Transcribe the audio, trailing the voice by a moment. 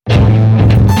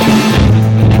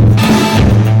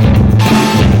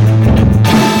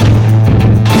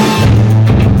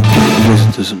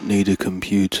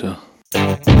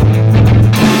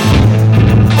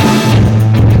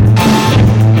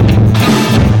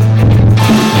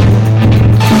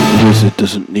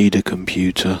doesn't need a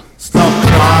computer. Stop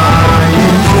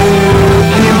trying to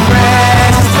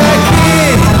impress the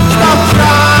kids. Stop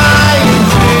trying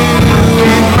to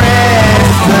impress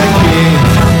the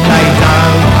kids. They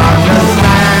don't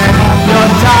understand your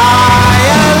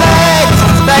dialect.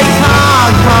 They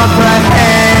can't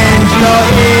comprehend your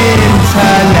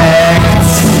intellect.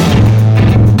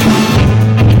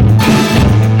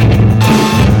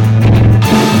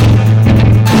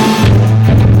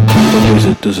 The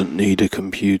wizard doesn't need a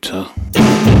computer.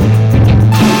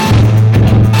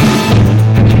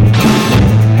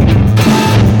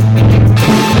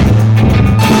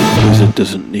 The wizard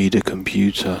doesn't need a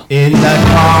computer. In the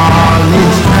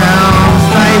college towns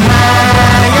they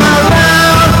hang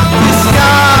around,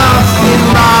 discussing,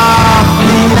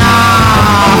 laughing,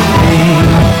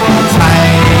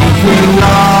 taking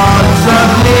lots of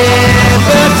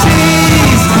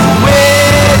liberties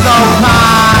with all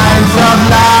kinds of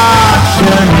luxuries.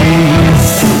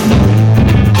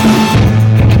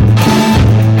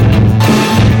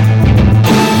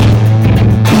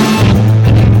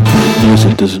 The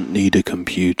wizard doesn't need a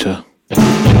computer. The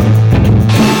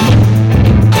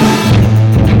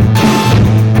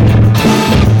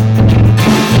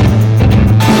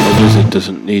wizard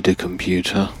doesn't need a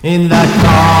computer. In the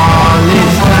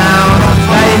college town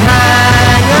they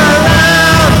hang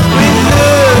around with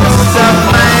looks of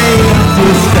faint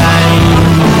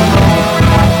disdain,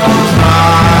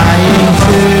 trying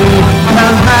to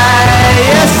convey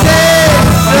a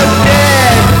sense of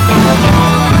death.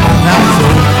 That's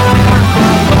all.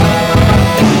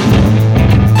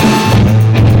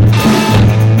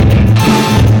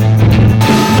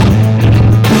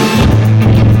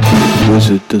 The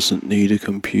wizard doesn't need a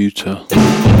computer.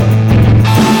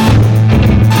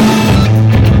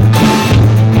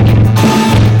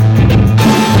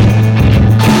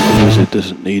 The wizard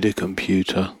doesn't need a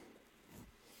computer.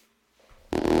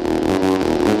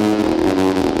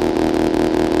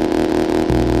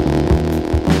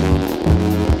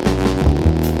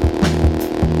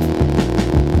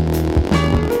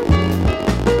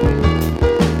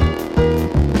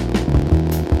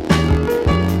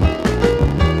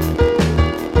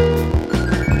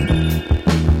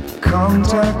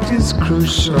 Contact is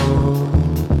crucial.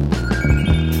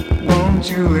 Won't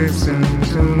you listen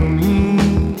to me?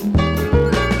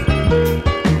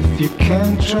 If you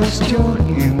can't trust your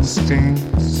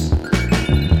instincts,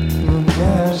 you'll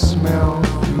never smell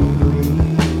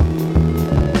freely.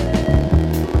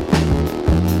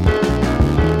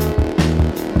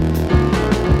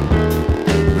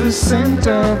 The scent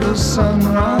of the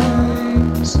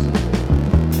sunrise,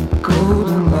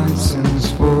 golden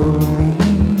license for me,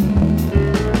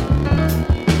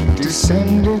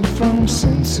 descended from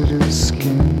sensitive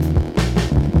skin,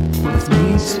 with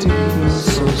needs to heal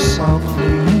so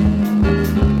softly,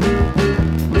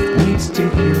 with needs to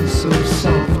heal so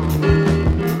softly.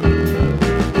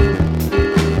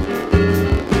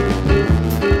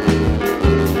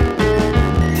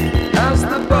 As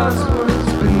the buzzwords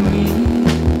beneath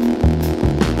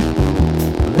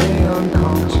lay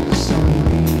unconscious on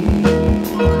me,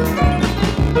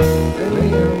 they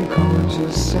lay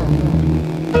unconscious on me.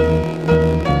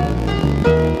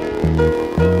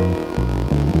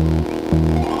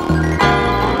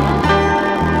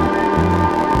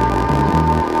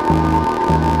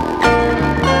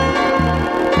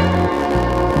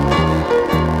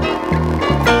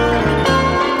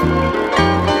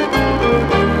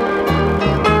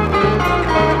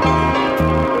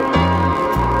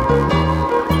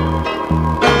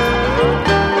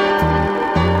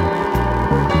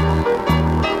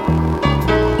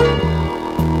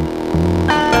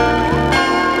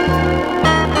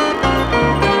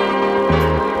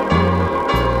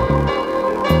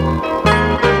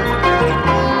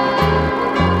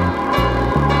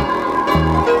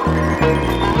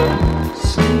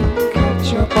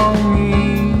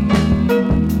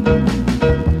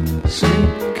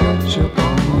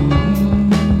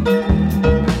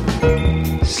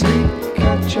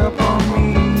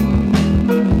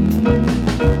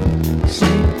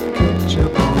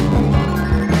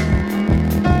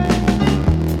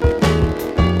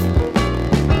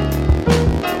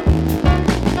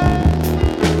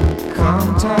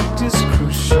 Contact is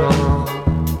crucial.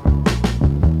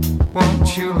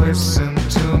 Won't you listen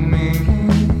to me?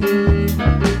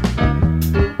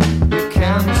 You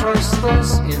can't trust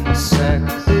those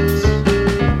insects.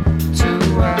 To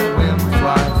our whim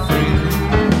fly freely.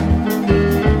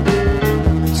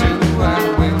 To our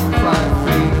whim fly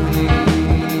freely.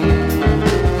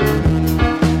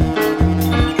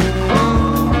 Oh,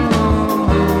 oh,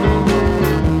 oh.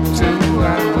 To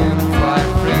our whim fly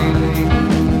freely.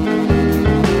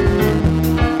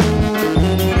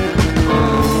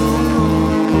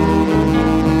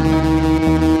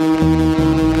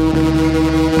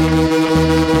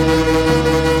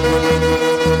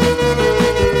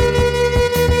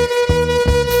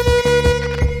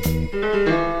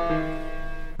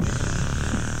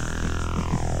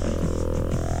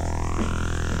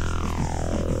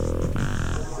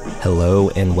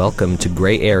 and welcome to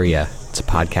Gray Area. It's a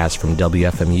podcast from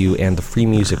WFMU and the Free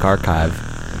Music Archive.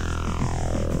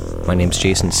 My name's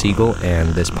Jason Siegel, and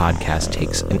this podcast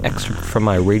takes an excerpt from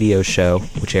my radio show,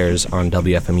 which airs on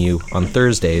WFMU on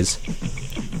Thursdays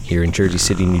here in Jersey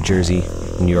City, New Jersey,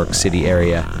 New York City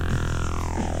area.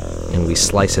 And we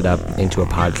slice it up into a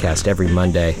podcast every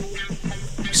Monday.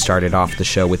 We started off the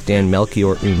show with Dan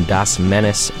Melchior and Das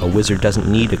Menace, A Wizard Doesn't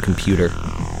Need a Computer.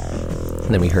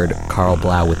 And then we heard Carl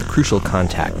Blau with Crucial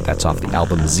Contact. That's off the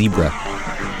album Zebra.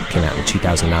 Came out in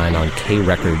 2009 on K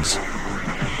Records.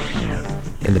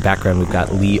 In the background, we've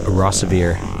got Lee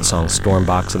Rossevere, the song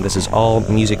Stormbox, and this is all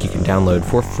music you can download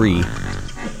for free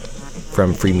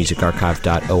from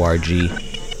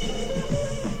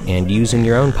freemusicarchive.org and use in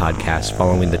your own podcast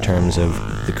following the terms of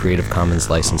the Creative Commons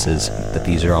licenses that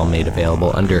these are all made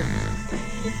available under.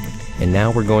 And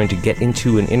now we're going to get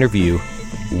into an interview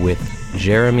with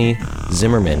Jeremy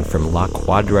Zimmerman from La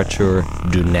Quadrature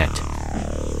du Net.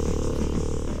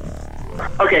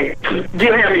 Okay, do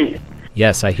you hear me?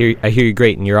 Yes, I hear you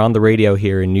great, and you're on the radio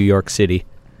here in New York City.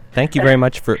 Thank you very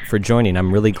much for joining.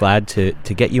 I'm really glad to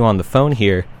get you on the phone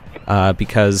here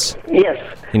because Yes.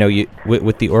 you know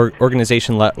with the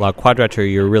organization La Quadrature,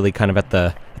 you're really kind of at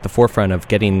the forefront of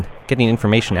getting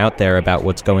information out there about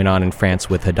what's going on in France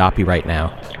with Hadopi right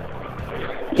now.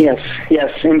 Yes,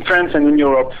 in France and in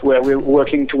Europe, where we're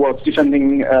working towards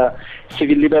defending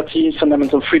civil liberties,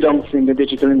 fundamental freedoms in the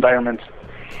digital environment.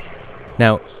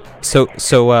 Now, so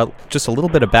just a little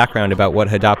bit of background about what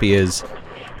Hadopi is.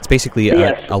 It's basically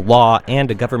a law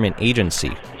and a government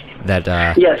agency that...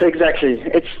 Yes, exactly.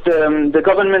 It's the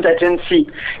government agency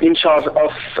in charge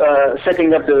of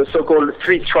setting up the so-called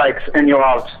 3 strikes and you're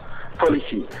out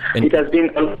policy. It has been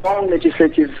a long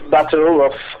legislative battle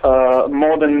of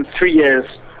more than 3 years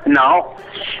now,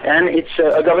 and it's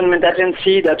a government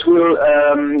agency that will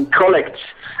collect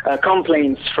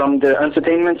complaints from the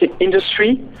entertainment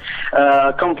industry,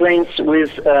 complaints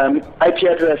with IP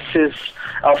addresses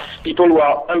of people who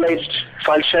are alleged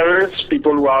file sharers,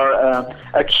 people who are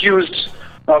accused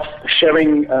of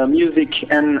sharing music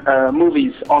and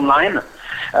movies online.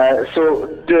 So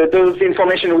those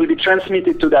information will be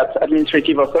transmitted to that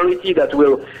administrative authority that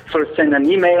will first send an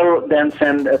email, then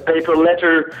send a paper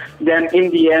letter, then in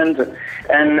the end,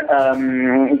 and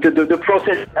the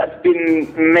process has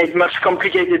been made much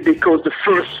complicated because the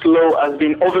first law has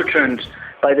been overturned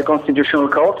by the Constitutional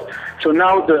Court. So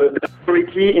now the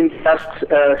authority in the last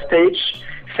stage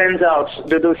sends out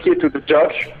the dossier to the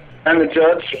judge, and the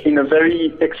judge, in a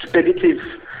very expeditive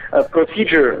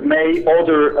procedure, may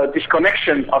order a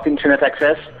disconnection of internet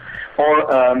access or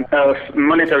a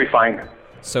monetary fine.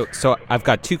 So I've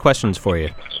got 2 questions for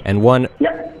you, and one.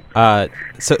 Yeah.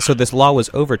 So this law was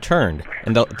overturned,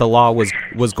 and the law was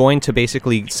going to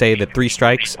basically say that 3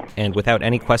 strikes, and without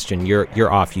any question,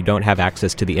 you're off. You don't have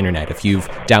access to the internet if you've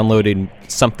downloaded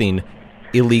something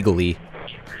illegally.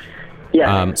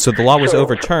 Yeah. So the law was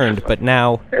overturned, but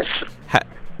now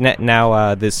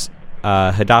this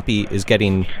Hadopi is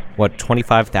getting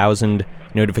 25,000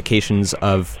 notifications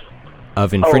of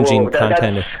infringing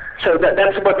content.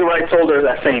 That's what the rights holders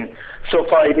are saying. So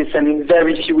far, it is sending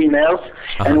very few emails,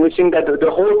 and we think that the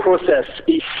whole process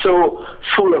is so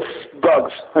full of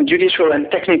bugs, and judicial and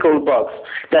technical bugs,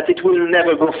 that it will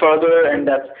never go further, and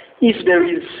that if there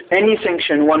is any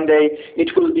sanction one day,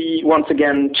 it will be once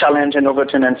again challenged and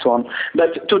overturned and so on.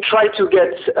 But to try to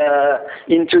get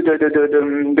into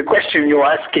the question you're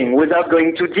asking without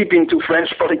going too deep into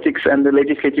French politics and the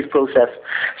legislative process.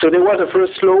 So there was a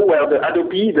first law where the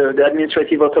Hadopi, the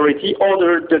administrative authority,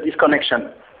 ordered the disconnection.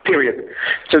 Period.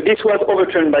 So this was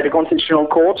overturned by the Constitutional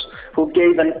Court, who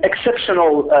gave an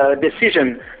exceptional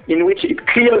decision in which it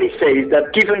clearly says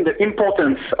that given the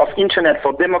importance of Internet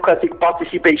for democratic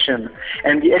participation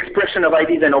and the expression of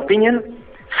ideas and opinion,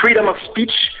 freedom of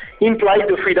speech implies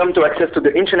the freedom to access to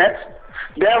the Internet.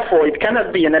 Therefore, it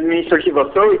cannot be an administrative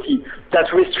authority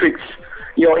that restricts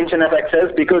your Internet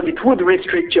access because it would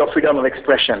restrict your freedom of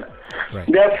expression. Right.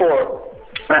 Therefore,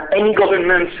 any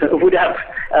government would have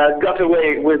got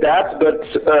away with that, but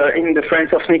in the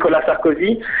France of Nicolas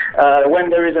Sarkozy, when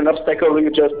there is an obstacle, you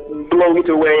just blow it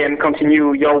away and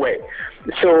continue your way.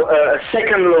 So a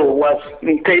second law was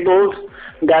tabled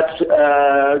that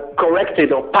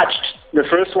corrected or patched the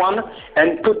first one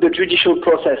and put the judicial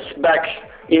process back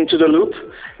into the loop,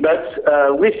 but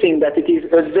we think that it is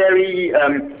a very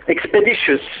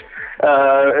expeditious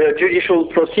judicial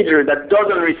procedure that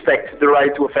doesn't respect the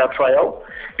right to a fair trial,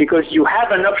 because you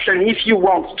have an option if you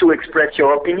want to express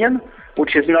your opinion,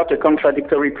 which is not a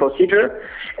contradictory procedure,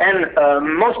 and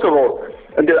most of all,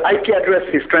 the IP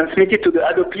addresses transmitted to the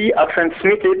Hadopi are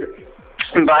transmitted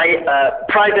by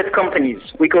private companies.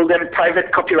 We call them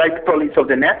private copyright police of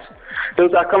the net.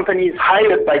 Those are companies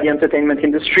hired by the entertainment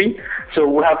industry, so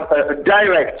who have a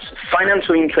direct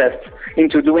financial interest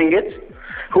into doing it,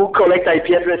 who collect IP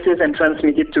addresses and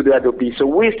transmit it to the Adobe. So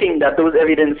we think that those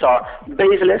evidence are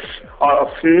baseless, are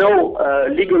of no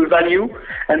legal value,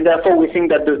 and therefore we think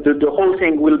that the whole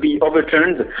thing will be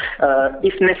overturned,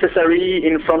 if necessary,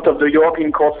 in front of the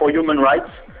European Court for Human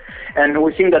Rights. And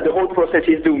we think that the whole process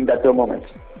is doomed at the moment.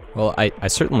 Well, I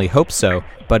certainly hope so,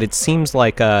 but it seems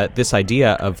like this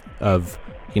idea of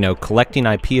collecting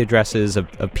IP addresses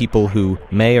of people who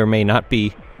may or may not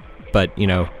be, but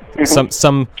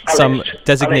some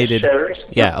designated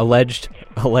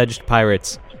alleged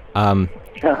pirates.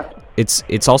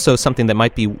 It's also something that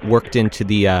might be worked into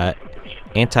the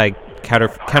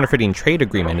anti-counterfeiting trade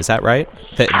agreement. Is that right?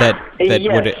 That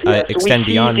yes, would extend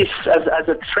beyond. We see this as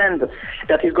a trend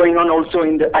that is going on also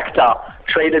in the ACTA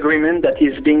trade agreement that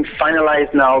is being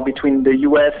finalized now between the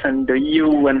US and the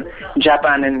EU and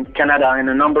Japan and Canada and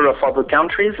a number of other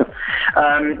countries.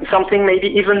 Something maybe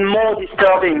even more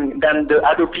disturbing than the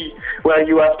Adobe, where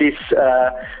you have this,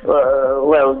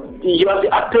 you have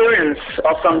the appearance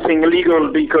of something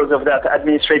legal because of that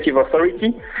administrative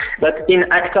authority. But in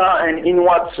ACTA and in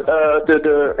what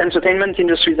the entertainment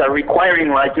industries are requiring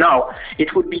right now,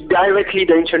 it would be directly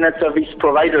the internet service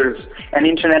providers and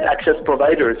internet access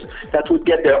providers that would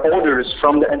get their orders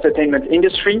from the entertainment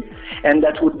industry, and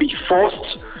that would be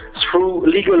forced through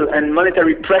legal and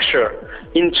monetary pressure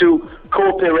into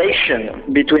cooperation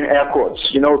between air quotes.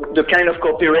 The kind of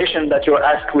cooperation that you're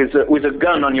asked with a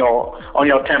gun on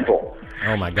your temple.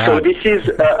 Oh my God! So this is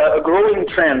a growing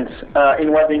trend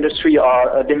in what the industry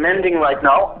are demanding right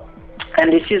now,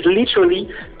 and this is literally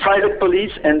private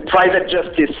police and private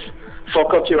justice for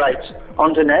copyright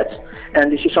on the net,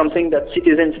 and this is something that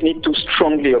citizens need to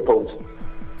strongly oppose.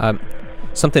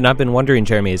 Something I've been wondering,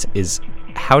 Jeremy, is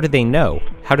how do they know?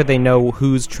 How do they know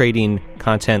who's trading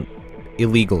content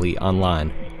illegally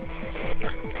online?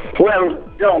 Well,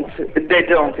 they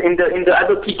don't. In the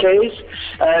Adobe case,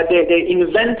 they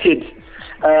invented.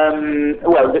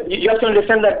 You have to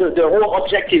understand that the whole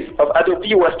objective of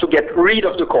Adobe was to get rid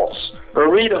of the courts,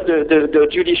 rid of the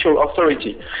judicial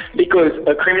authority, because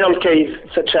a criminal case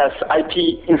such as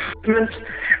IP infringement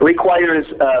requires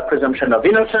presumption of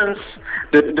innocence,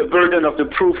 the burden of the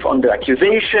proof on the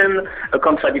accusation, a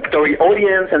contradictory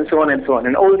audience, and so on and so on.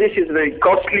 And all this is very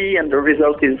costly, and the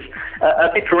result is a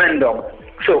bit random.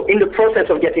 So in the process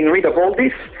of getting rid of all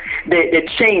this, they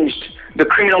changed the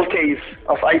criminal case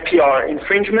of IPR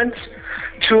infringement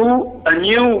to a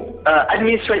new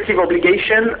administrative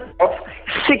obligation of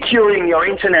securing your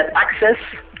internet access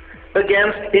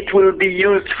against it will be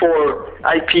used for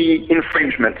IP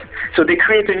infringement. So they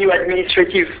create a new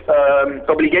administrative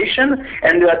obligation,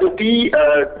 and the Adobe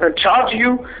charge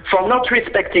you for not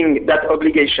respecting that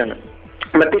obligation.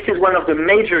 But this is one of the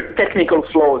major technical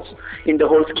flaws in the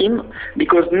whole scheme,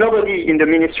 because nobody in the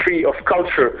Ministry of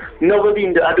Culture, nobody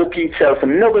in the Adobe itself,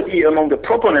 and nobody among the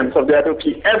proponents of the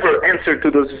Adobe ever answered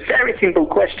to those very simple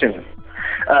questions.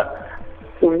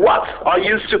 What are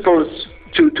you supposed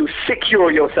to secure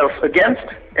yourself against,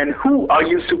 and who are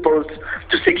you supposed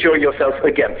to secure yourself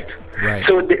against? Right.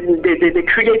 So they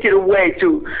created a way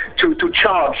to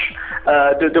charge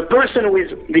the person who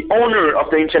is the owner of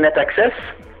the internet access,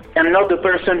 and not the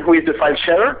person who is the file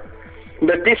sharer.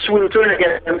 But this will turn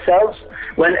against themselves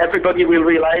when everybody will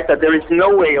realize that there is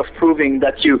no way of proving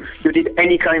that you did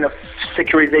any kind of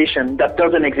securization that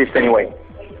doesn't exist anyway.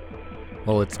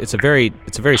 Well, it's a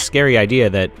very scary idea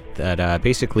that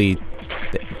basically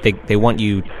they want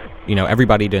you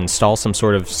everybody to install some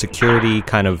sort of security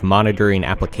kind of monitoring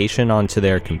application onto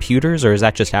their computers, or is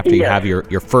that just after you have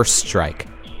your first strike?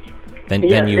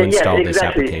 Then you install this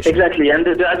application. Exactly, and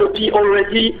the Adobe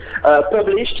already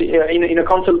published in a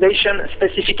consultation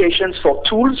specifications for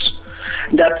tools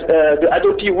that the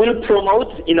Adobe will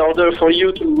promote in order for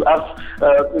you to have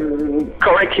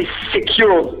correctly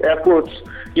secured, air quotes,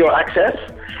 your access.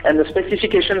 And the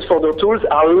specifications for the tools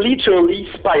are literally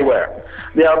spyware.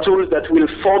 They are tools that will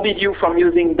forbid you from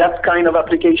using that kind of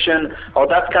application or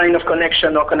that kind of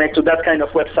connection or connect to that kind of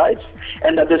websites,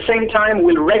 and at the same time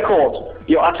will record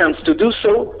your attempts to do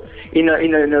so in an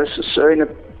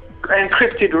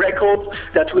encrypted record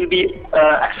that will be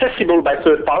accessible by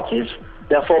third parties,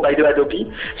 therefore by the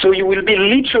Adobe. So you will be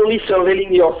literally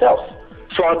surveilling yourself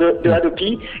for the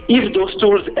Adobe if those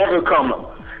tools ever come.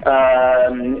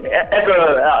 Ever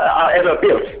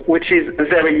built, which is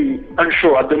very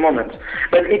unsure at the moment.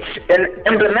 But it's an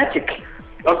emblematic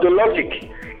of the logic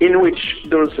in which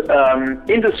those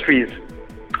industries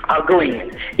are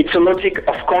going. It's a logic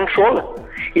of control.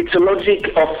 It's a logic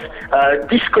of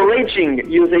discouraging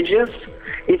usages.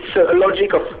 It's a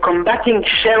logic of combating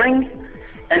sharing,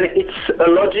 and it's a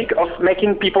logic of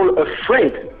making people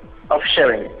afraid of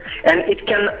sharing. And it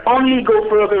can only go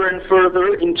further and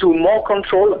further into more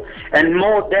control and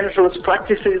more dangerous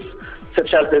practices,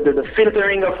 such as the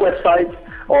filtering of websites,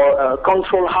 or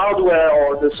control hardware,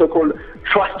 or the so-called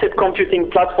trusted computing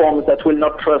platforms that will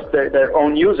not trust their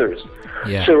own users.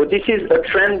 Yeah. So this is a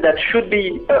trend that should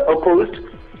be opposed.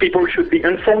 People should be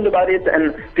informed about it,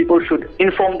 and people should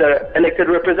inform their elected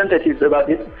representatives about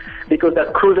it, because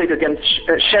that crusade against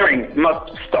sharing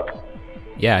must stop.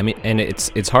 Yeah, I mean, and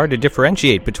it's hard to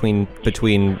differentiate between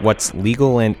what's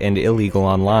legal and illegal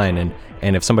online,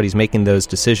 and if somebody's making those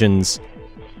decisions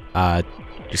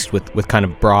just with kind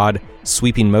of broad,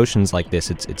 sweeping motions like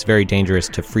this, it's very dangerous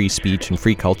to free speech and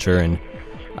free culture. And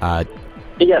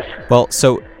yes. Well,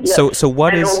 so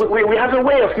what and is? We have a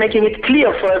way of making it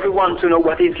clear for everyone to know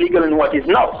what is legal and what is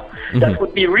not. Mm-hmm. That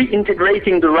would be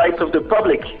reintegrating the rights of the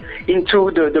public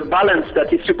into the balance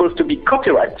that is supposed to be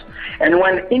copyright. And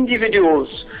when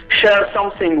individuals share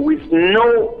something with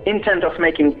no intent of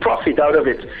making profit out of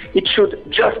it, it should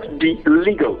just be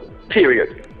legal,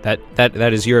 period.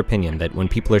 That is your opinion, that when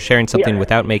people are sharing something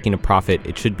without making a profit,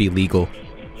 it should be legal,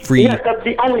 free? Yes, that's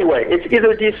the only way. It's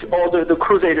either this or the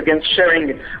crusade against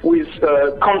sharing with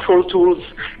control tools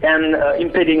and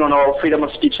impeding on our freedom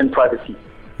of speech and privacy.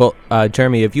 Well,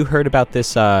 Jeremy, have you heard about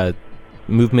this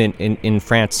movement in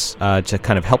France to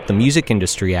kind of help the music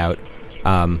industry out,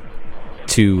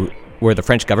 to where the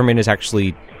French government is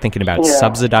actually thinking about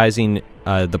subsidizing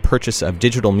the purchase of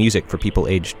digital music for people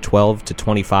aged 12 to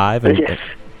 25? And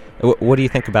what do you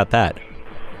think about that?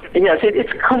 Yes,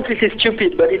 it's completely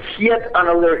stupid, but it's yet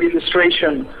another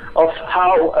illustration of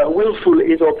how willful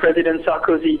is our President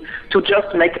Sarkozy to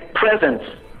just make presents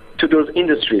to those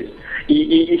industries.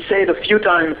 He said a few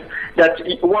times that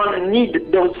one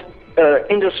need those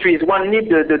industries, one need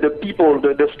the people,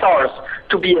 the stars,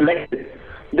 to be elected.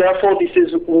 Therefore, this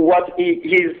is what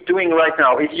he's doing right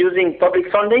now. He's using public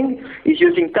funding, he's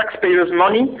using taxpayers'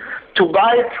 money to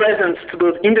buy presents to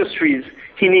those industries.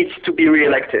 He needs to be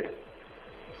re-elected.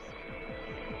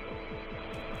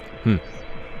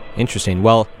 Interesting.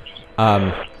 Well,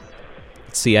 let's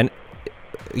see. And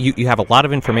you have a lot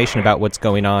of information about what's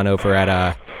going on over at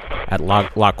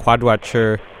La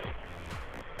Quadrature.net.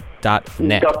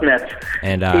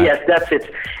 And yes, that's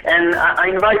it. And I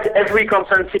invite every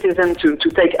concerned citizen to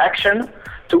take action,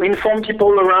 to inform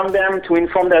people around them, to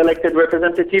inform their elected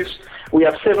representatives. We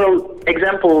have several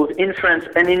examples in France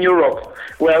and in Europe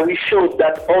where we showed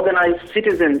that organized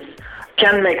citizens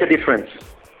can make a difference.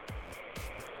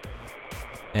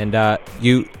 And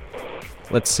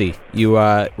let's see. You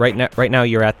right now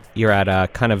you're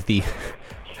at kind of the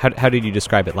how did you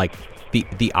describe it? Like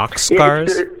the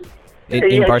Oxcars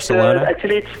in Barcelona?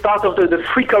 Actually, it's part of the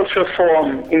Free Culture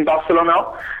Forum in Barcelona.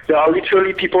 There are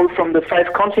literally people from the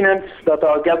 5 continents that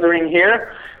are gathering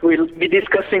here. We'll be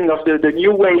discussing of the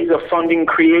new ways of funding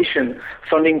creation,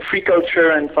 funding free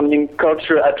culture and funding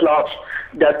culture at large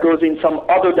that goes in some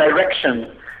other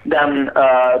direction than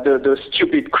the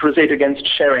stupid crusade against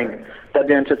sharing that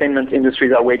the entertainment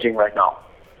industries are waging right now.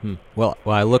 Well,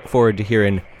 I look forward to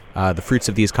hearing the fruits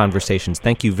of these conversations.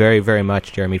 Thank you very, very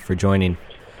much, Jeremy, for joining.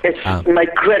 It's my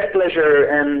great pleasure,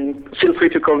 and feel free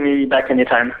to call me back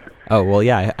anytime. Oh well,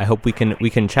 yeah. I hope we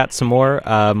can chat some more.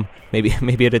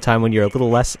 Maybe at a time when you're a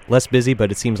little less busy,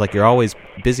 but it seems like you're always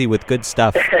busy with good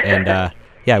stuff. And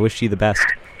I wish you the best.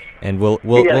 And we'll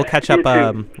catch up.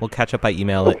 We'll catch up by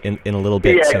email in a little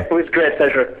bit. Yeah, so. With great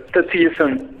pleasure. Talk to you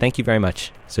soon. Thank you very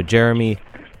much. So Jeremy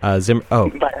Zimmer.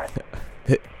 Oh, bye.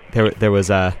 There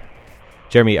was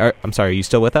Jeremy. I'm sorry. Are you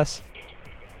still with us?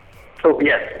 Oh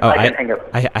yes. I can hang up.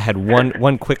 I had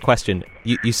one quick question.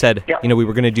 You said we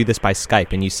were going to do this by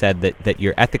Skype, and you said that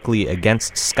you're ethically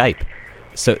against Skype.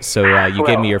 So you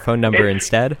gave me your phone number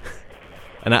instead,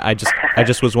 and I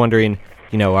just was wondering.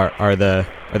 Are the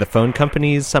phone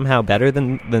companies somehow better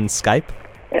than Skype?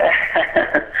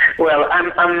 Well,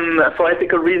 I'm for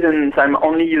ethical reasons, I'm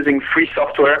only using free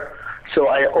software, so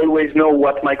I always know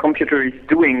what my computer is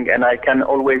doing, and I can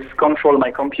always control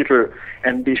my computer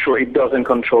and be sure it doesn't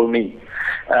control me.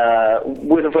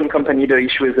 With a phone company, the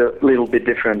issue is a little bit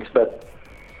different, but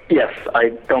yes,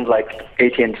 I don't like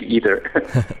AT&T either.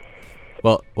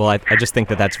 Well, I just think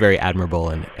that's very admirable,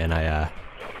 and I.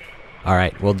 All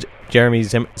right. Well, Jeremy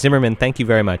Zimmerman, thank you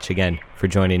very much again for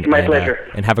joining. My pleasure.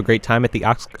 And have a great time at the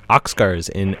Oxcars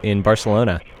in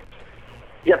Barcelona.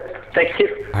 Yep. Thank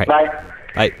you. All right. Bye.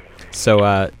 Bye. So,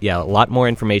 a lot more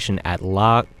information at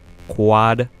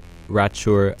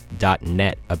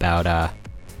laquadrature.net about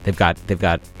They've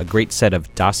got a great set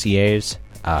of dossiers,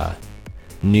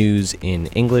 news in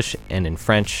English and in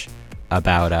French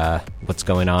about what's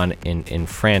going on in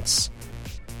France.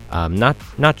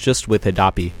 Not just with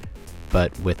Hadopi,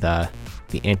 but with the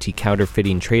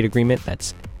Anti-Counterfeiting Trade Agreement.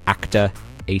 That's ACTA,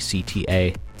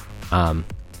 ACTA.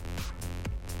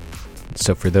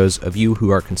 So for those of you who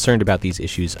are concerned about these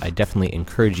issues, I definitely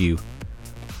encourage you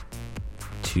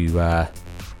to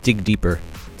dig deeper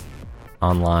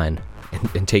online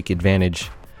and take advantage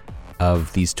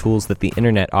of these tools that the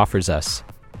internet offers us.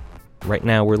 Right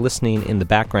now, we're listening in the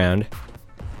background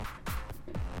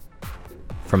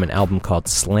from an album called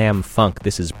Slam Funk.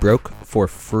 This is Broke for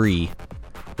Free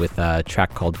with a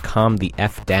track called Calm the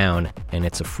F Down, and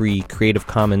it's a free Creative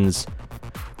Commons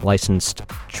licensed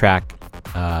track.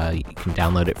 You can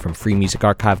download it from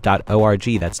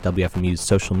freemusicarchive.org. That's WFMU's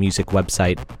social music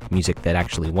website, music that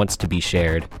actually wants to be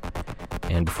shared.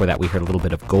 And before that, we heard a little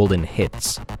bit of Golden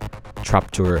Hits,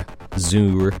 Troptur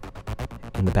Zur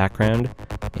in the background.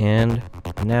 And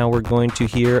now we're going to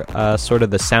hear sort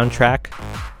of the soundtrack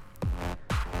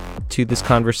to this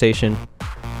conversation.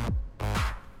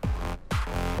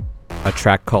 A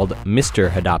track called Mr.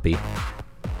 Hadopi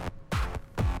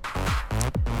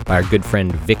by our good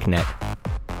friend VicNet.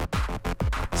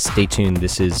 Stay tuned.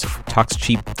 This is Talks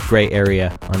Cheap Gray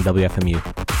Area on WFMU.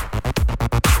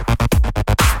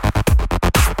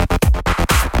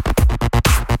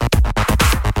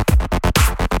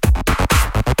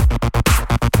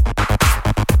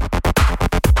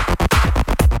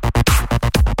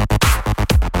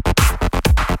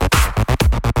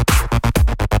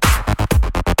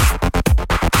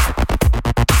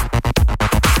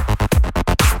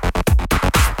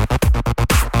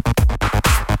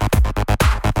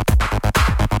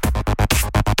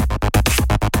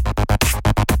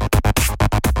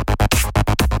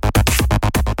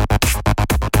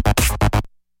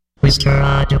 Mr.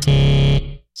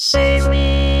 Hadopi, save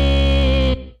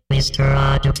me. Mr.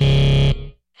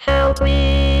 Hadopi, help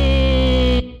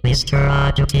me. Mr.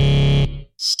 Hadopi,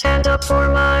 stand up for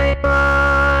my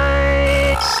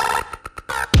rights.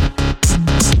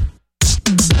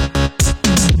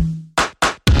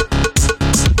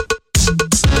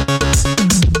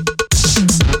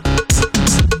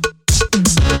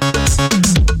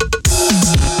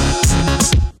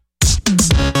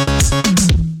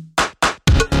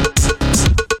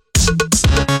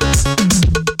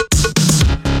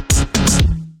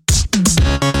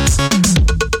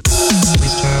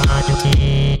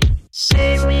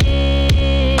 Save me.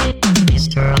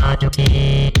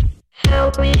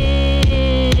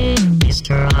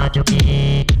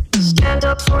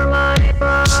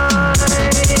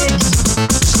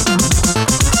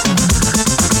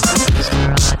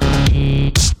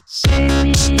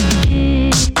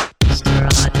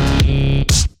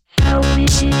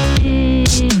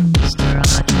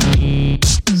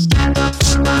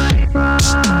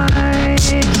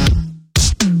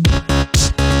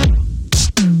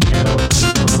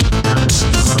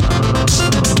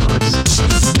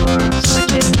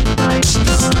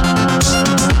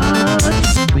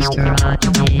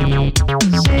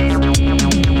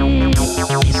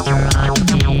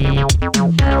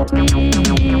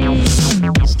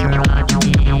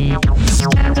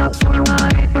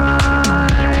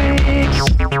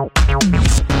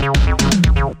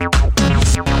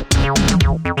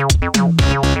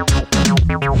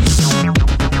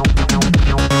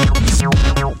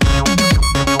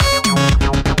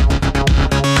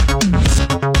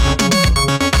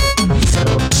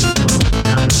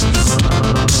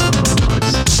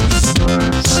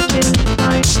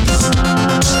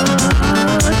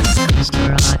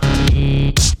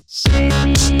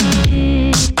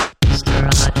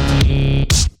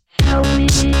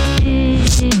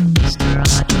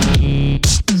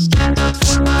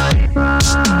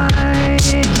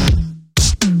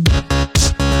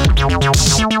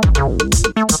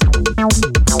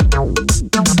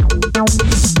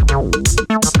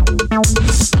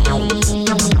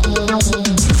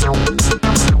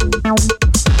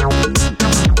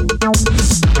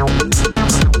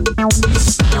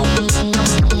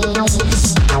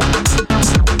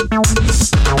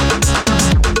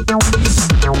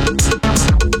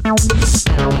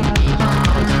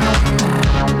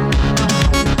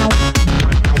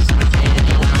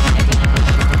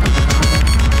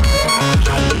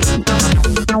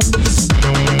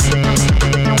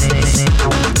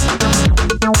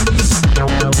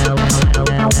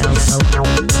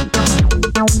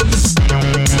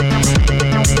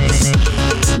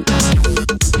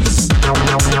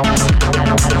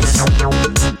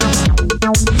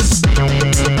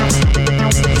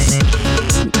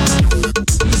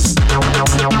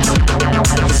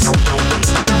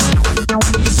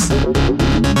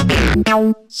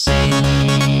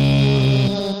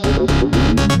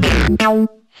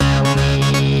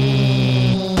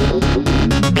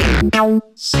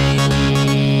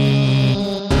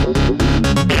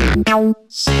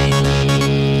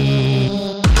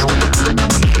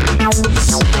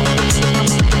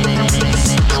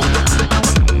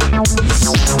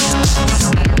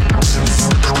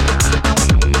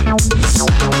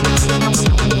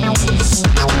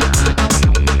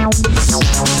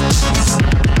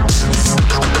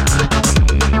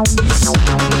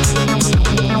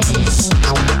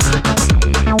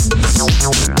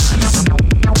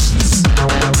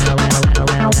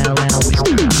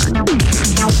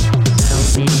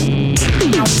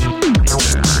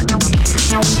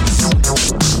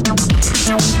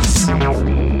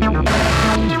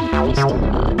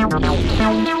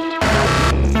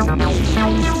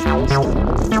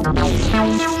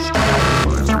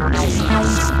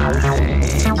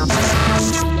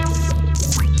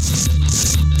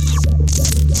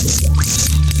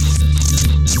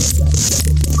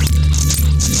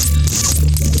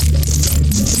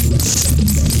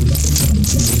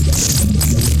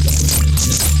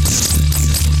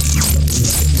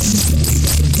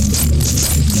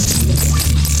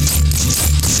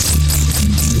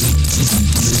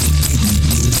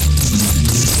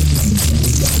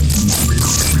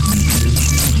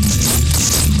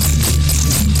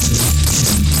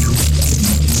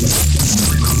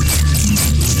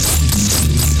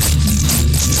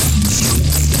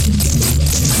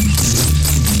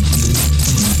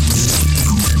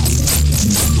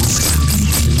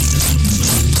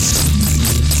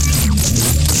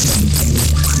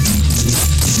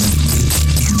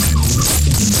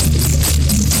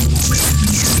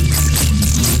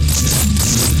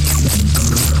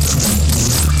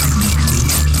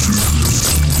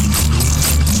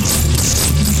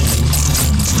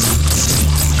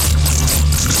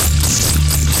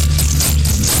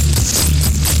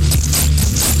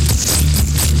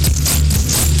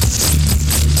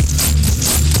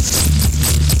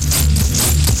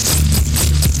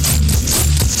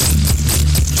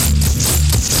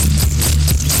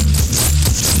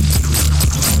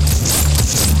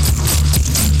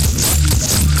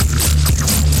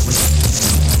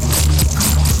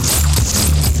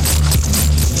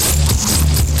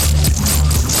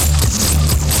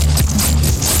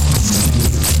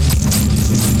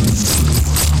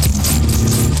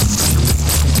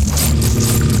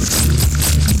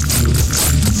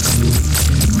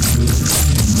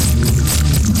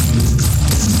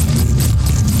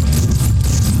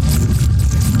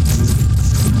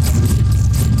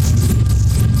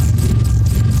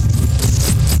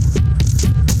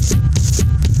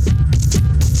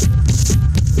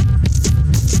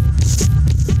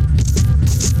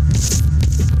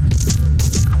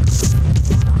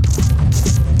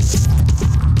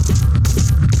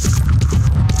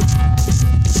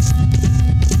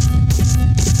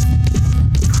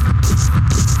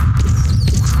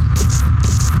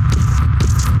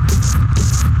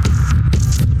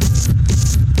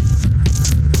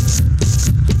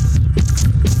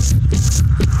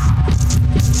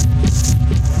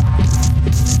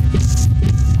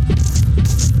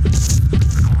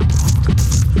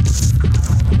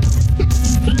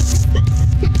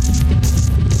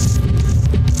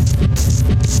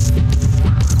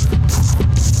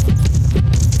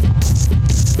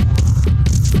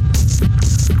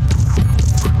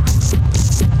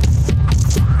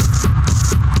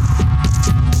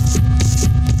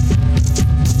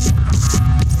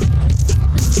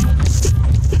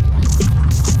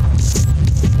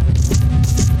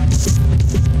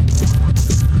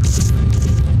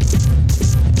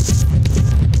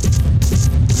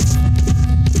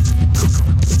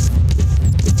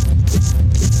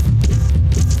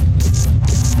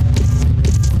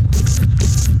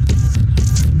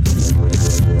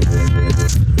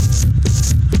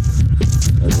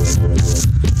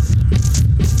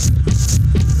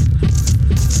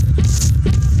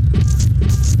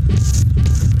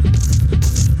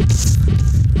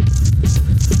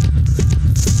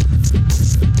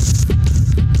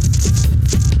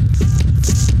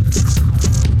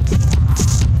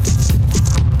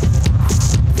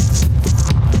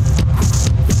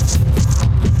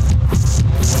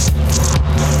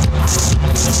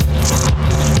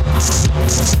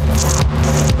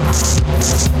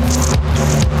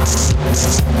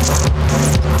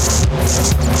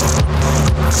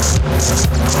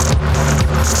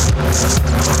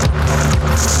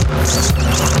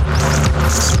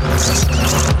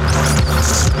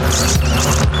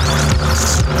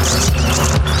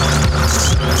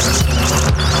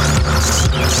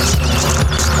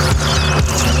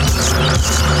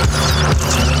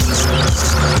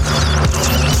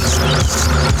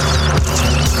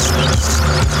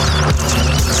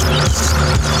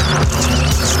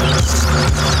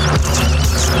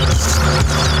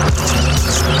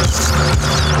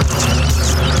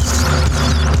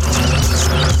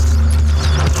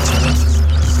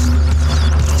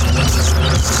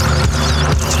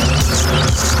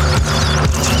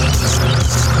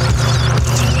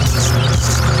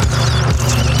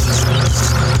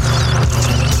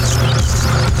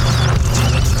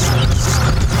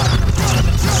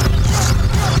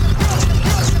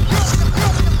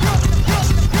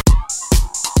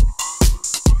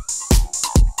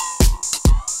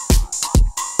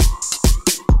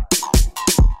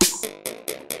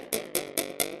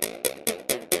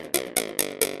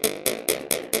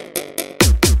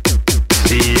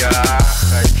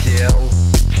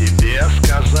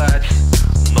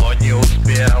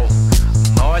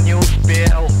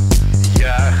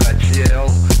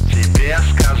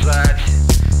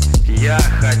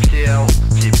 хотел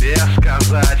тебе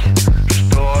сказать,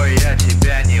 что я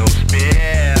тебя не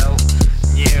успел,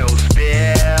 не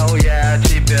успел я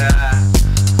тебя.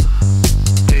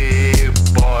 Ты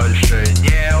больше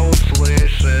не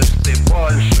услышишь, ты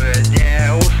больше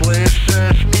не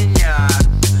услышишь меня.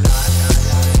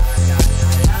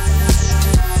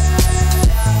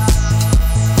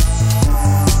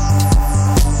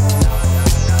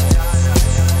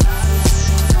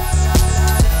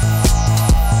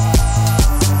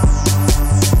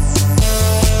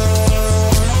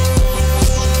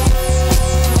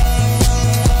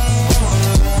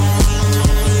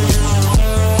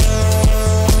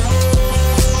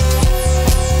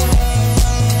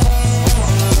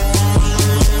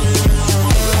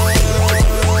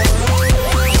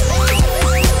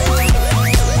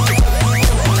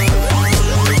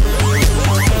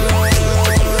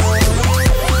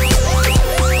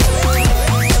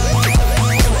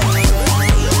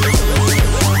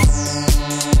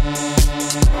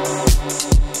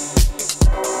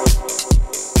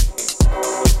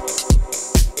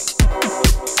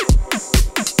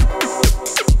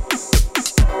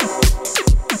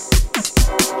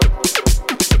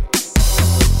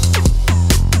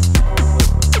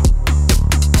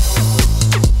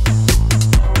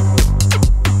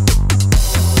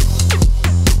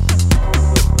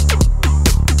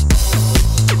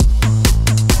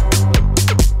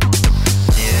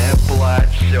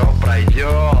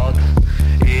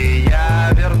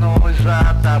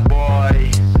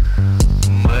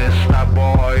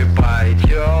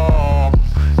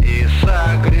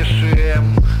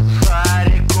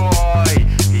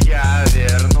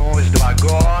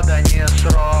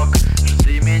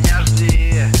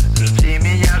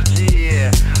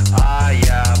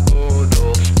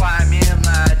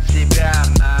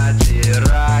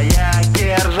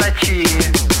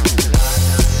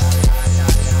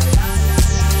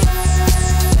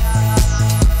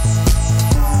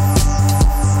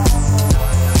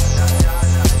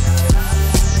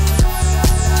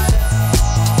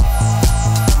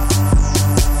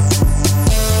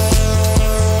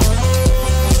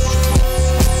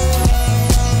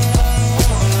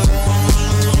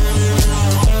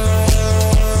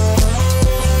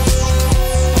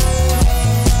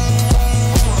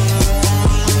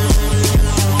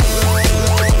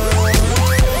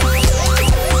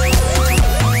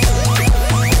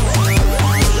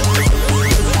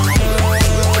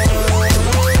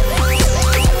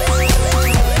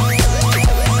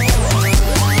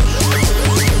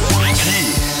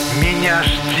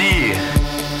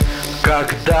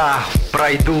 Когда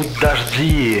пройдут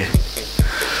дожди,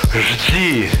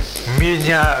 жди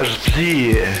меня,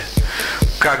 жди.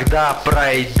 Когда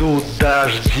пройдут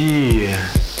дожди,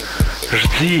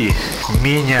 жди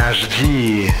меня,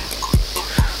 жди.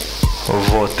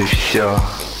 Вот и все.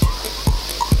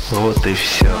 Вот и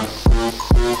все.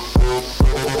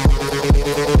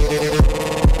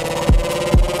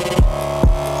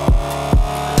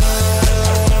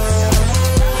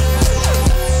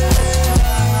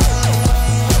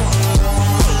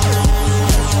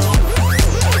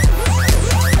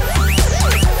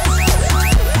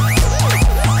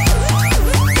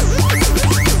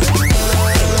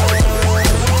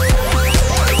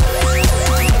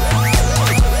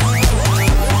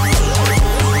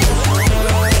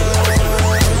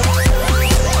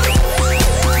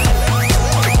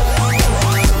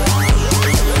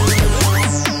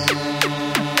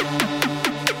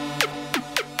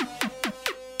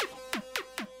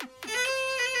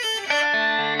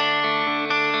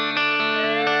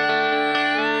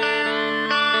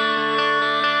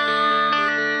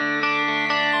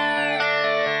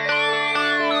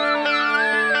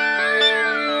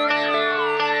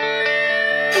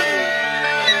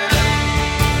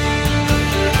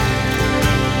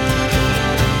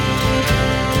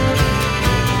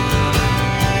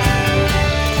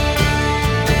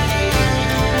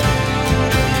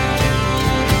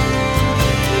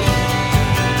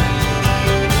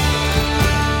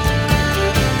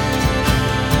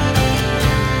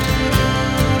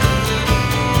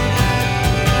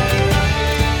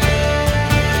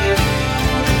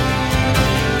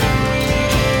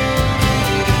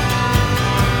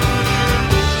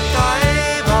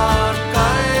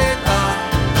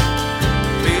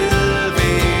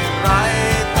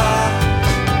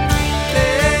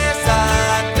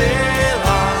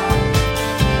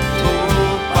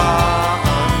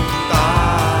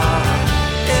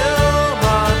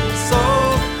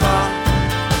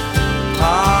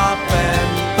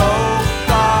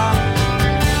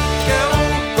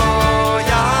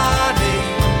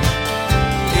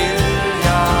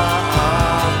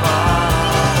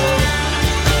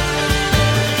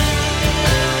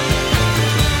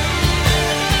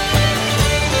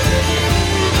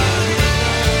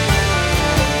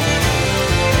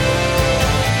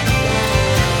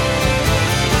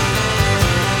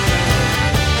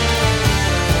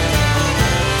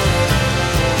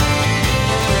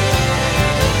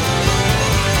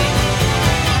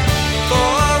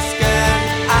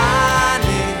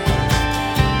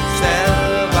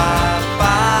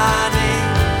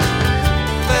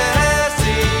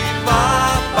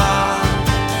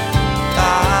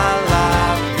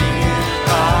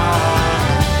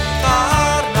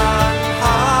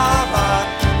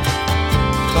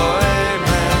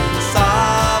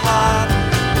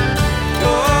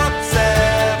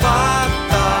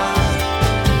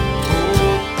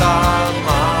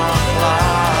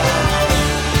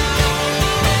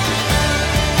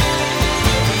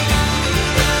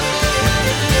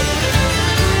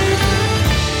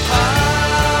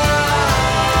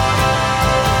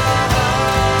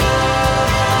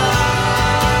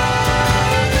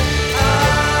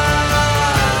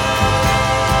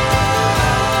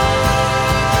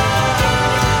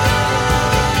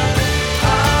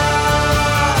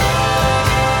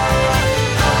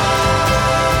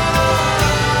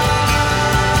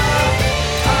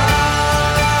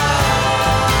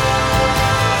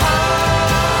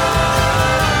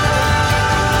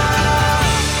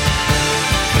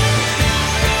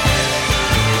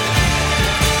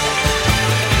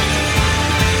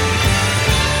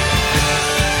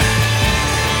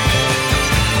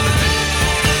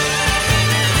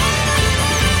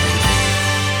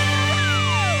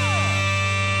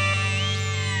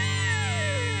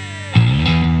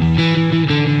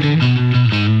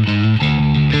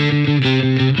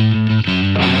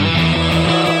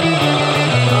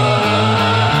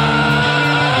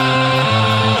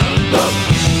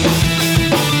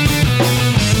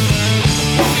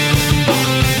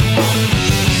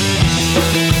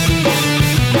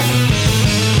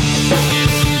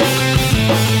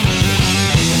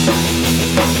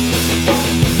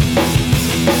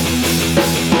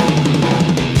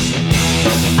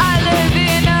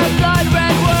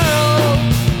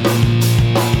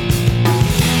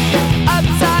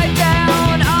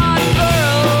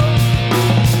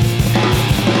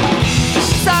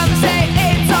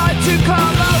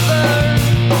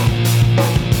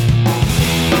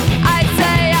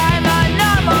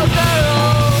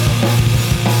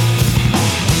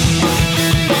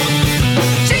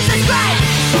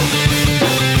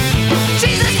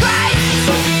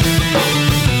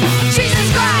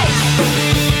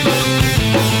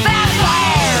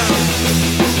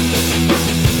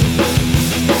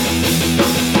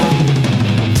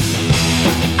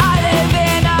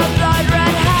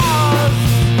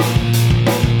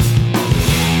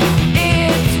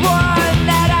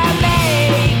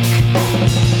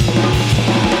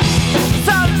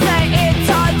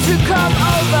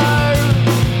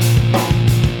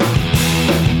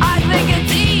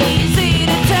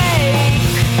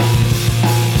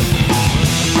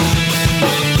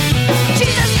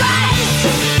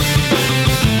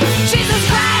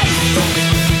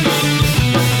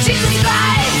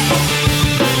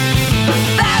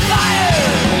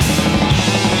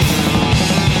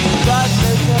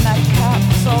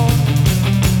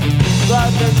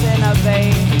 in a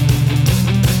vein.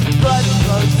 Blood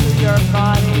flows through your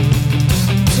body,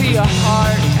 to your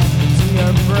heart and to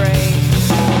your brain.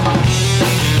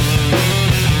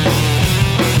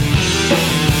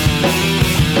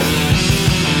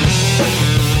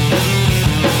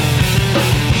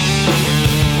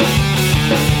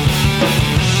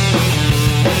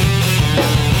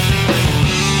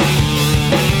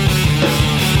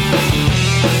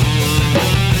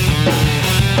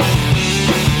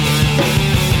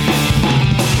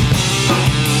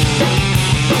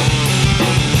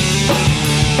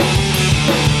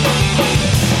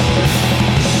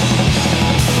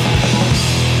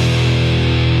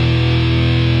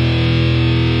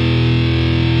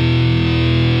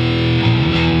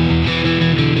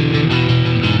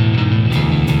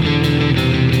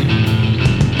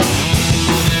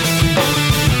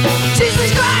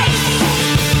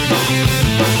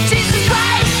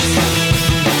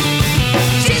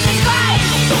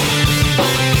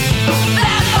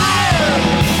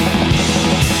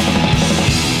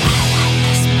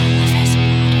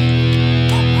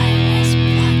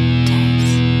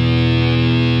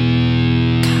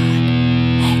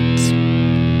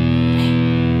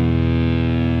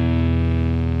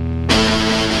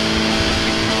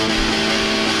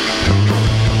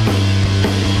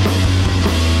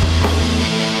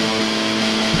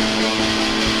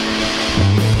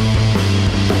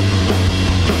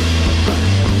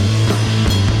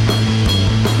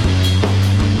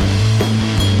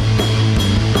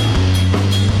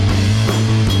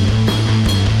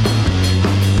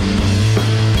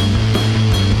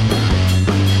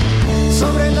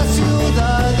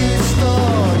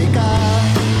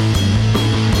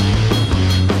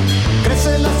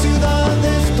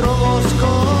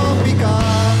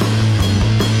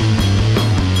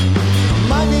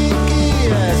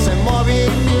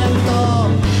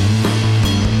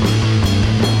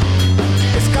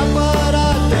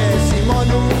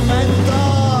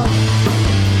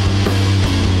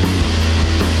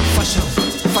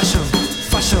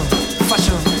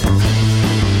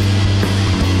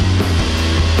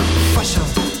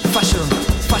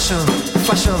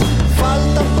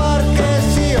 Faltan parques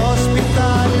y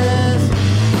hospitales,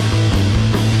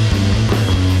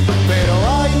 pero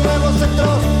hay nuevos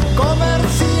centros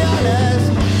comerciales.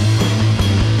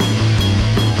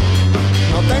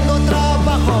 No tengo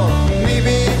trabajo ni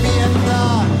vivienda,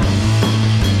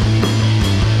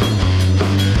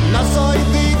 no soy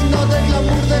digno del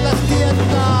glamour de las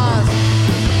tiendas.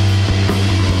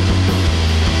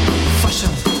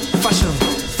 Fashion, fashion,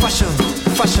 fashion,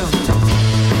 fashion.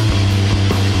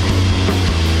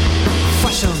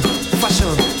 Fashion,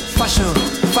 fashion, fashion,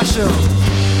 fashion.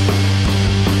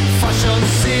 Fashion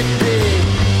city,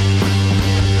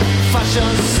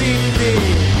 fashion city,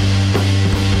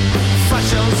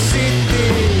 fashion city.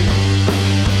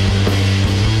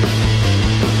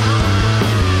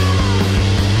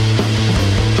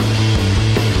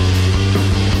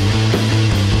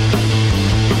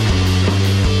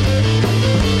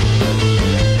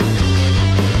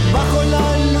 Bajo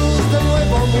la luz del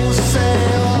nuevo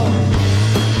museo,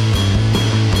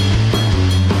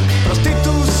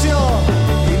 prostitución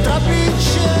y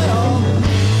trapicheo.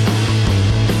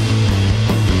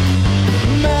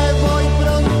 Me voy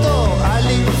pronto al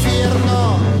infierno,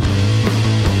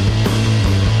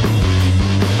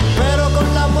 pero con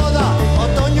la moda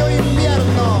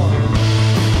otoño-invierno.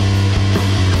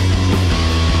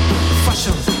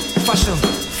 Fashion, fashion,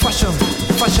 fashion,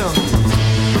 fashion.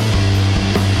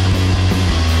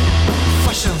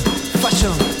 Fashion,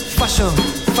 fashion, fashion,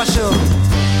 fashion.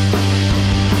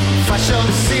 Fashion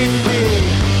city,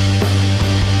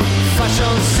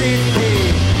 fashion city,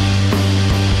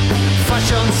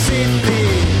 fashion city,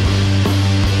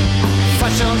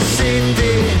 fashion city,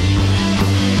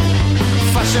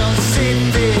 fashion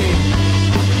city,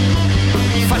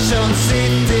 fashion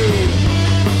city,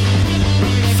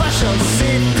 fashion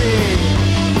city,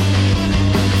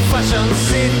 fashion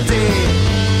city.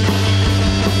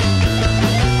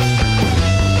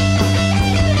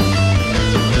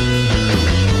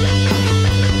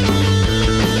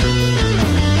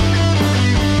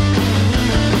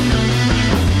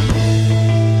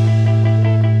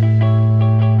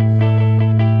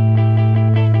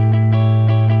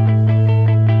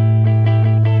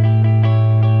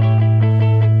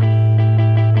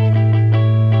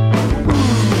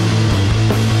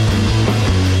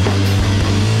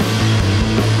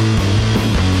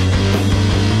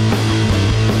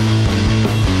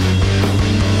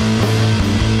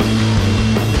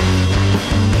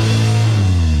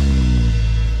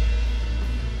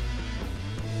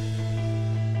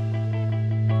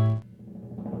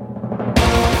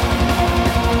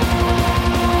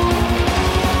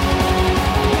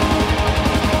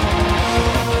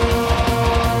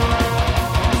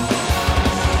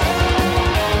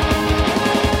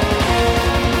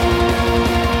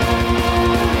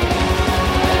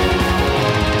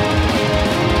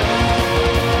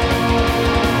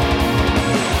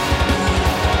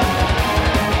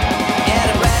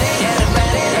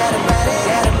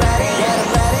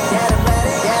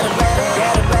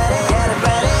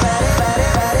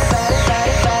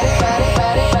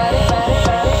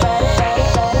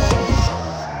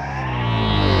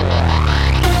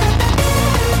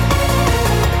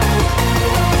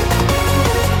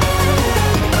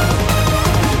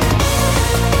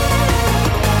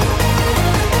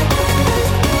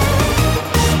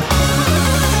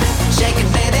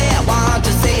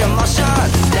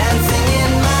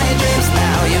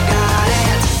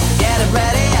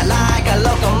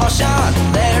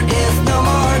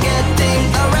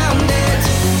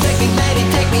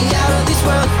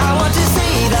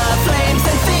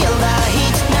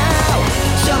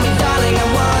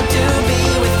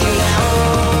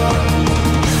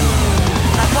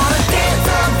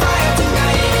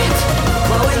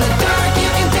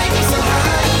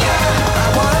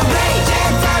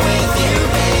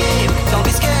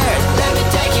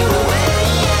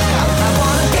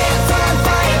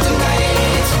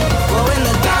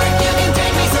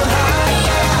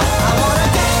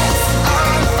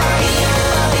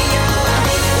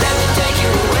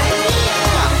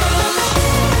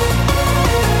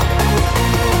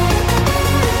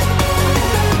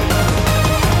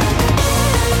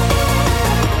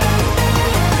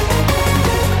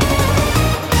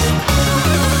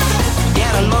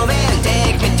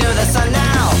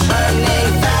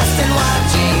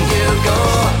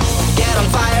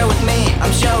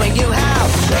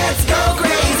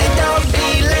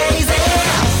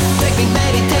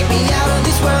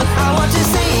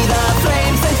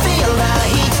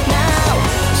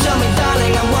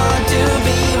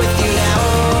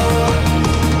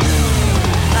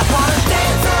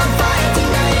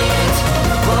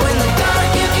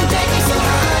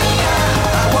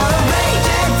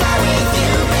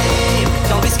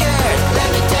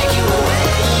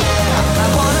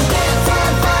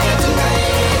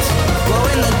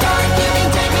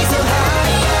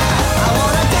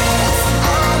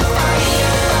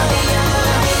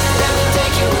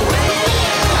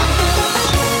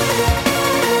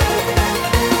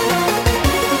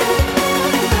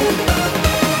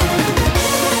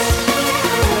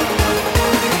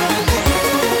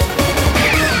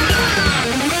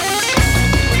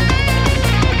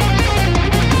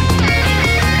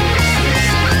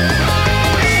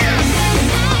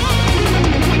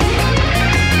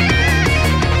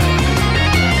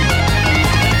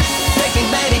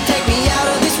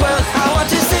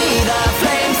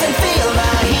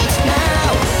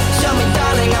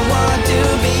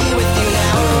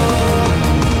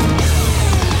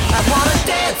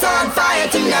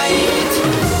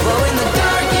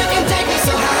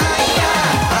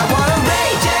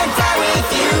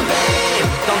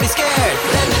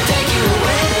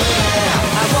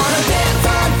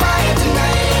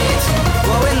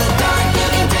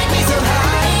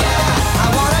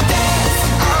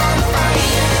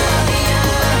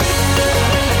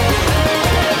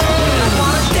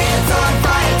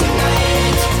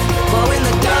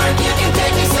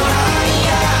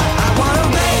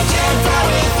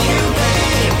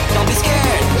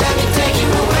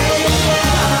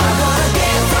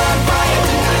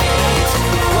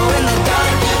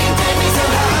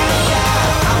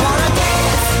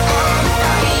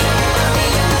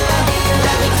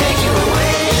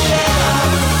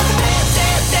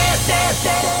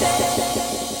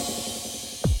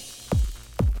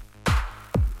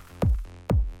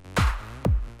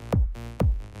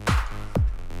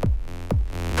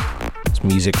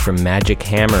 music from Magic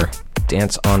Hammer,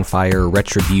 Dance on Fire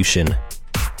Retribution,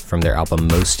 from their album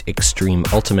Most Extreme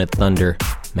Ultimate Thunder.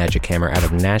 Magic Hammer out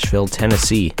of Nashville,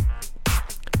 Tennessee.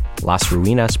 Las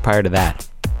Ruinas prior to that,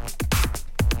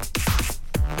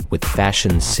 with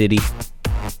Fashion City,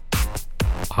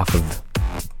 off of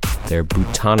their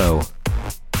Butano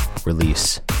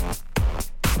release.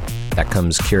 That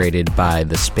comes curated by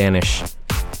the Spanish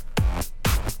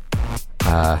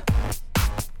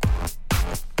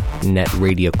net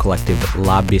radio collective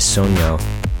La Bisoño,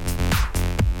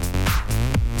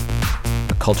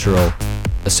 a cultural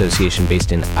association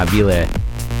based in Avila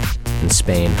in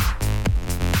Spain.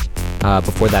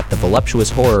 Before that, the voluptuous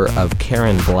horror of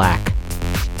Karen Black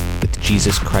with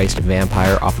Jesus Christ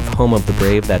Vampire off of Home of the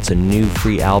Brave. That's a new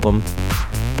free album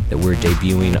that we're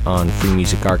debuting on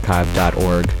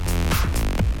freemusicarchive.org.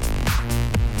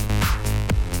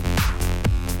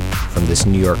 From this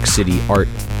New York City art,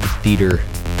 theater,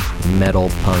 metal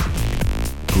punk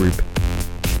group.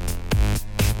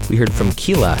 We heard from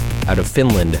Kila out of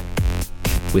Finland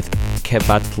with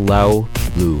Kevatlaulu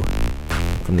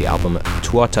from the album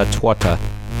Tuota Tuota,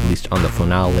 released on the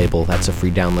Fonal label. That's a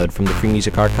free download from the Free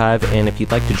Music Archive, and if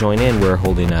you'd like to join in, we're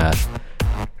holding a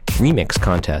remix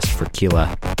contest for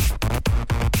Kila.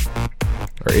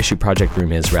 Or Issue Project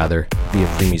Room is, rather, via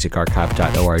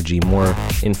freemusicarchive.org. More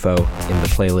info in the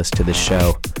playlist to this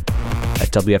show at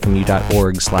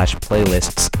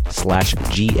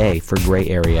wfmu.org/playlists/GA for Gray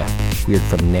Area. Weird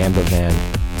from Nambovan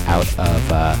out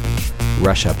of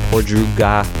Russia.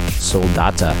 Podruga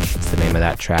Soldata is the name of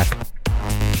that track.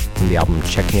 From the album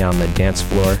Chechnya on the Dance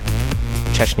Floor,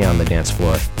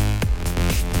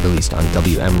 released on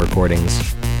WM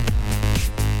Recordings.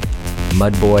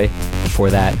 Mudboy, before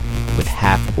that, with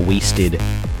Half Wasted,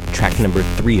 track number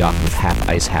 3 off of Half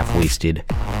Ice, Half Wasted,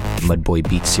 Mudboy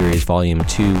Beat Series Volume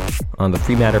 2, on the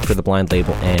Free Matter for the Blind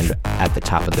label, and at the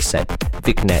top of the set,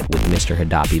 Vicnet with Mr.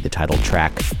 Hadapi, the title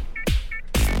track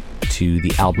to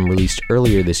the album released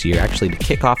earlier this year, actually to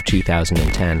kick off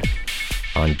 2010,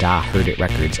 on Da Heard It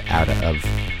Records out of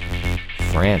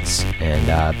France. And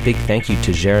big thank you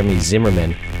to Jeremy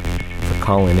Zimmerman for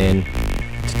calling in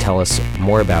to tell us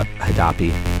more about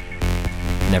Hadapi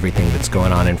and everything that's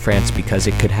going on in France, because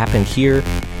it could happen here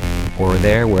or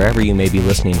there, wherever you may be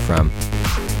listening from,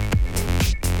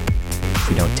 if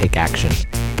we don't take action.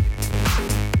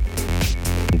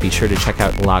 And be sure to check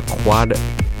out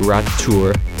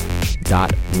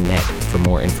laquadrature.net for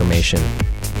more information.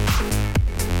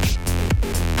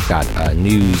 Got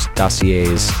news,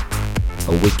 dossiers,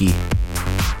 a wiki.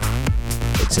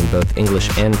 It's in both English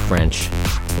and French.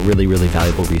 A really, really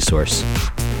valuable resource.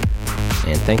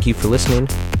 And thank you for listening.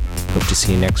 Hope to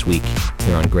see you next week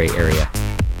here on Gray Area.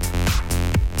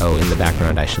 Oh, in the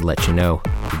background, I should let you know,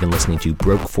 you've been listening to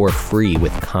Broke for Free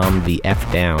with Calm the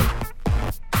F Down.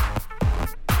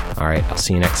 Alright, I'll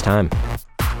see you next time.